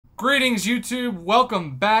Greetings, YouTube.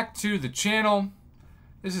 Welcome back to the channel.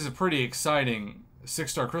 This is a pretty exciting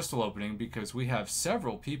 6-star crystal opening because we have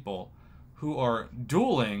several people who are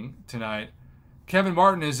dueling tonight. Kevin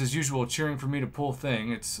Martin is, as usual, cheering for me to pull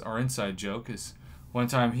Thing. It's our inside joke. Is one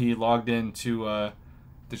time he logged into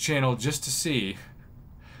the channel just to see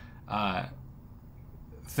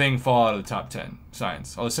Thing fall out of the top 10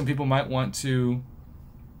 science. Although some people might want to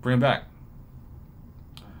bring him back.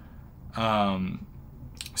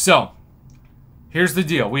 So, here's the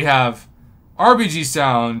deal. We have RBG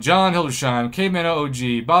Sound, John Hildersheim, Caveman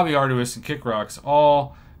OG, Bobby Arduous, and Kick Rocks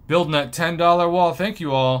all building that $10 wall. Thank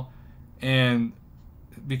you all. And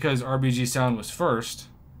because RBG Sound was first,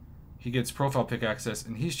 he gets profile pick access,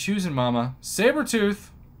 and he's choosing Mama Sabretooth.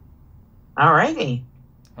 Alrighty.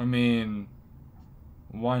 I mean,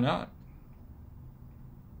 why not?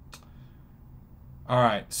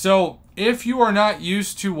 Alright, so if you are not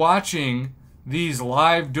used to watching these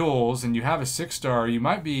live duels and you have a 6-star, you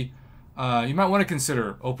might want to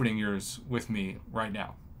consider opening yours with me right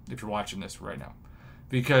now, if you're watching this right now.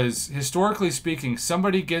 Because historically speaking,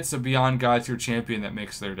 somebody gets a Beyond God Tier champion that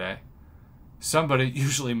makes their day. Somebody,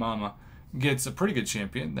 usually Mama, gets a pretty good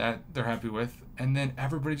champion that they're happy with, and then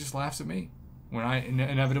everybody just laughs at me when I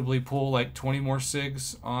inevitably pull like 20 more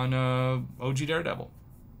SIGs on OG Daredevil.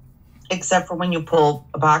 Except for when you pull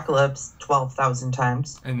Apocalypse 12,000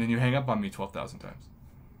 times. And then you hang up on me 12,000 times.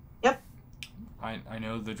 Yep. I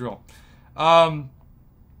know the drill.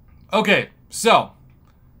 Okay, so,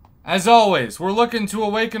 as always, we're looking to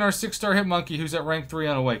awaken our 6-star Hitmonkey, who's at rank 3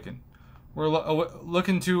 on Awaken. We're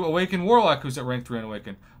looking to awaken Warlock, who's at rank 3 on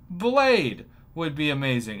Awaken. Blade would be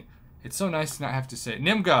amazing. It's so nice to not have to say...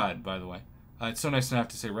 Nimgod, by the way. It's so nice to not have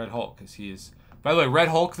to say Red Hulk, because he is... By the way, Red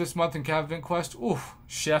Hulk this month in Cav Quest. Oof,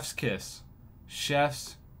 chef's kiss.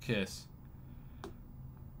 Chef's kiss.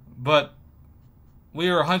 But we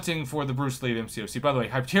are hunting for the Bruce Lee of MCOC. By the way,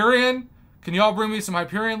 Hyperion, can you all bring me some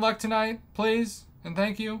Hyperion luck tonight, please? And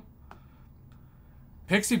thank you.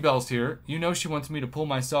 Pixie Belle's here. You know she wants me to pull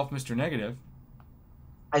myself Mr. Negative.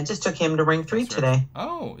 I just took him to rank 3 today.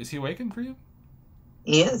 Oh, is he awakened for you?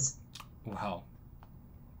 He is. Wow.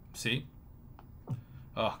 See?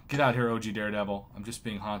 Oh, get out here, OG Daredevil. I'm just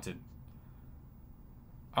being haunted.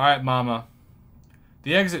 Alright, Mama.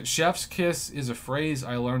 The exit chef's kiss is a phrase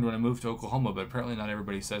I learned when I moved to Oklahoma, but apparently not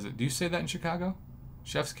everybody says it. Do you say that in Chicago?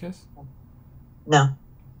 Chef's kiss? No.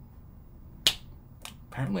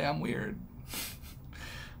 Apparently I'm weird.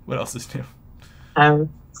 What else is new? I was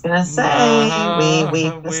going to say,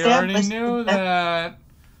 we already knew that.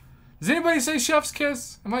 Does anybody say chef's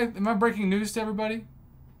kiss? Am I breaking news to everybody?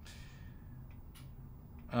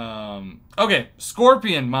 Okay,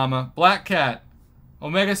 Scorpion, Mama, Black Cat,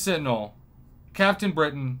 Omega Sentinel, Captain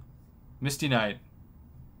Britain, Misty Knight,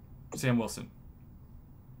 Sam Wilson.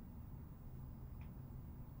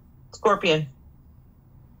 Scorpion.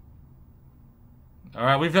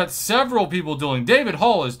 Alright, we've got several people dueling. David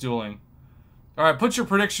Hall is dueling. Alright, put your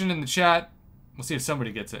prediction in the chat. We'll see if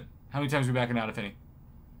somebody gets it. How many times are we backing out, if any?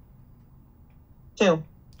 2.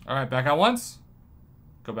 Alright, back out once.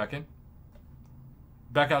 Go back in.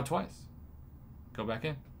 Back out twice. Go back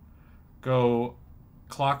in. Go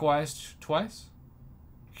clockwise twice.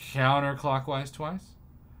 Counterclockwise twice.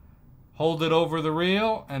 Hold it over the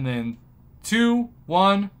reel. And then 2,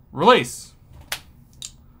 1, release.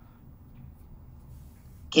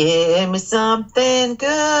 Give me something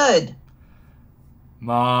good.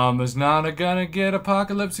 Mama's not gonna get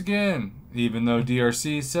Apocalypse again. Even though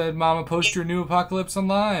DRC said, Mama, post your new Apocalypse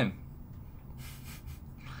online.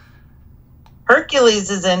 Hercules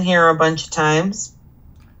is in here a bunch of times.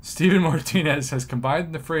 Steven Martinez has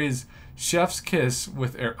combined the phrase chef's kiss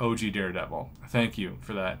with OG Daredevil. Thank you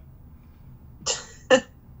for that.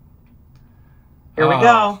 Here we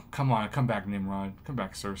go. Come on, come back, Nimrod. Come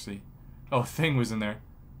back, Cersei. Oh, Thing was in there.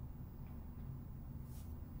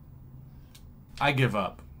 I give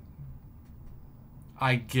up.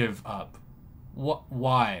 I give up.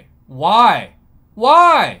 Why? Why?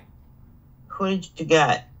 Why? Who did you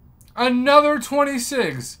get? Another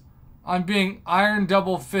 26 on being iron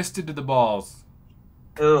double-fisted to the balls.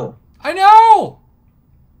 Ooh. I know!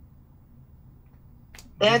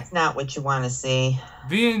 That's not what you want to see.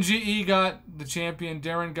 VNGE got the champion.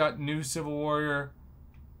 Darren got new Civil Warrior.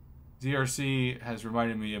 DRC has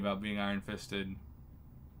reminded me about being iron-fisted.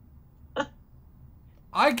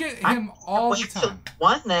 I get him all the time.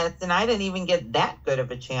 Won this, and I didn't even get that good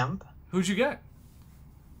of a champ. Who'd you get?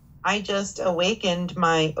 I just awakened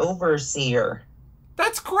my Overseer.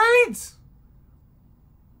 That's great!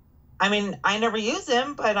 I mean, I never use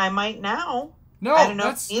him, but I might now. No, I don't know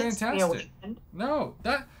that's fantastic. No,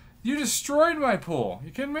 You destroyed my pool.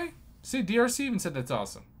 You kidding me? See, DRC even said that's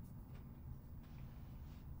awesome.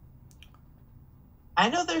 I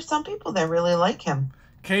know there's some people that really like him.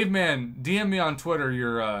 Caveman, DM me on Twitter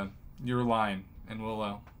your line, and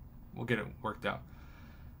we'll get it worked out.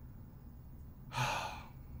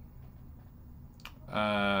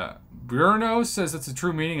 Bruno says that's the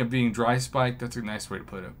true meaning of being dry spiked. That's a nice way to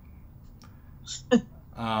put it.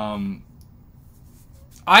 I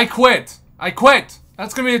quit. I quit.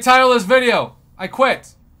 That's gonna be the title of this video. I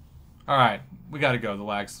quit. All right, we gotta go. The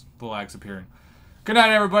lag's appearing. Good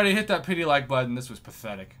night, everybody. Hit that pity like button. This was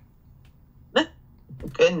pathetic.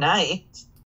 Good night.